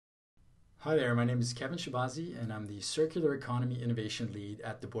Hi there, my name is Kevin Shabazi and I'm the Circular Economy Innovation Lead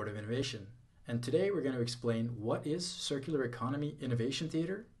at the Board of Innovation. And today we're going to explain what is Circular Economy Innovation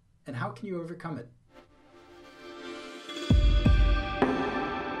Theater and how can you overcome it.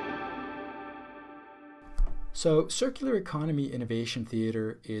 So Circular Economy Innovation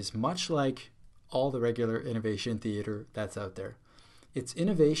Theater is much like all the regular innovation theater that's out there. It's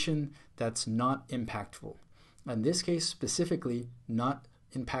innovation that's not impactful. In this case specifically, not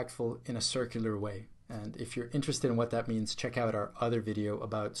impactful in a circular way. And if you're interested in what that means, check out our other video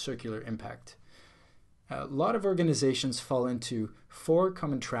about circular impact. A lot of organizations fall into four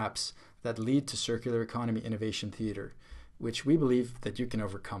common traps that lead to circular economy innovation theater, which we believe that you can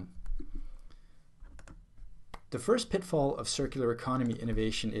overcome. The first pitfall of circular economy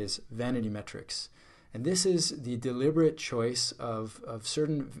innovation is vanity metrics. And this is the deliberate choice of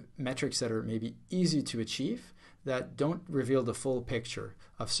certain metrics that are maybe easy to achieve that don't reveal the full picture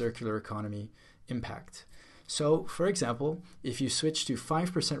of circular economy impact. So, for example, if you switch to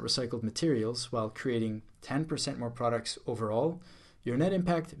 5% recycled materials while creating 10% more products overall, your net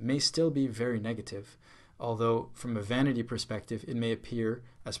impact may still be very negative, although from a vanity perspective, it may appear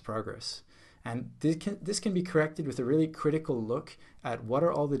as progress. And this can be corrected with a really critical look at what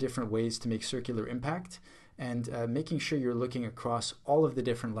are all the different ways to make circular impact and making sure you're looking across all of the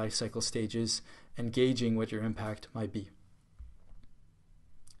different life cycle stages and gauging what your impact might be.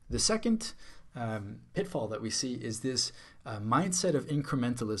 The second pitfall that we see is this mindset of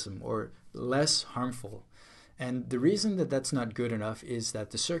incrementalism or less harmful. And the reason that that's not good enough is that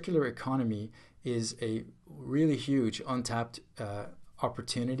the circular economy is a really huge untapped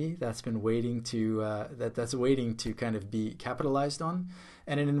opportunity that's been waiting to that's waiting to kind of be capitalized on,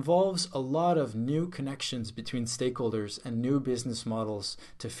 and it involves a lot of new connections between stakeholders and new business models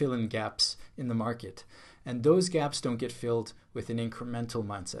to fill in gaps in the market, and those gaps don't get filled with an incremental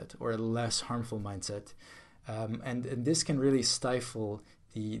mindset or a less harmful mindset, and this can really stifle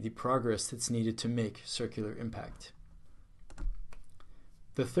the progress that's needed to make circular impact.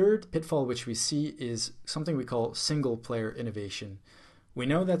 The third pitfall which we see is something we call single player innovation. We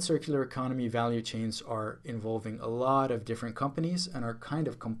know that circular economy value chains are involving a lot of different companies and are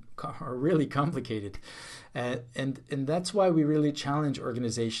are really complicated. And that's why we really challenge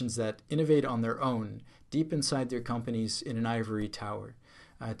organizations that innovate on their own, deep inside their companies in an ivory tower.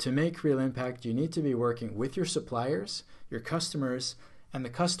 To make real impact, you need to be working with your suppliers, your customers, and the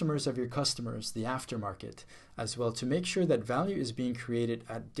customers of your customers, the aftermarket, as well, to make sure that value is being created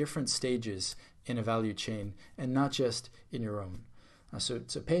at different stages in a value chain and not just in your own. So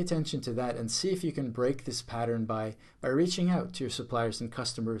pay attention to that and see if you can break this pattern by reaching out to your suppliers and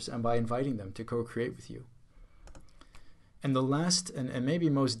customers and by inviting them to co-create with you. And the last and maybe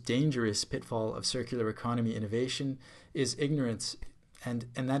most dangerous pitfall of circular economy innovation is ignorance. And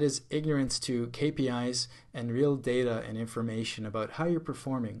that is ignorance to KPIs and real data and information about how you're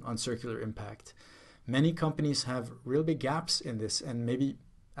performing on circular impact. Many companies have real big gaps in this and maybe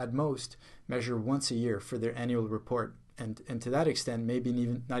at most measure once a year for their annual report. And to that extent, maybe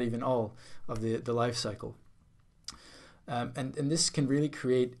not even all of the life cycle. And this can really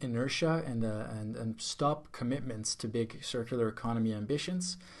create inertia and stop commitments to big circular economy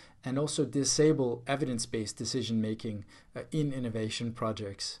ambitions, and also disable evidence-based decision-making in innovation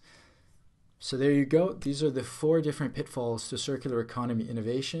projects. So there you go. These are the four different pitfalls to circular economy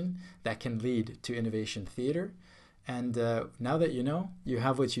innovation that can lead to innovation theater. And now that you know, you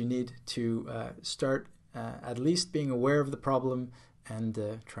have what you need to start at least being aware of the problem and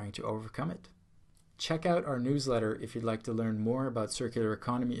trying to overcome it. Check out our newsletter if you'd like to learn more about circular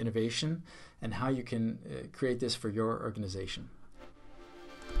economy innovation and how you can create this for your organization.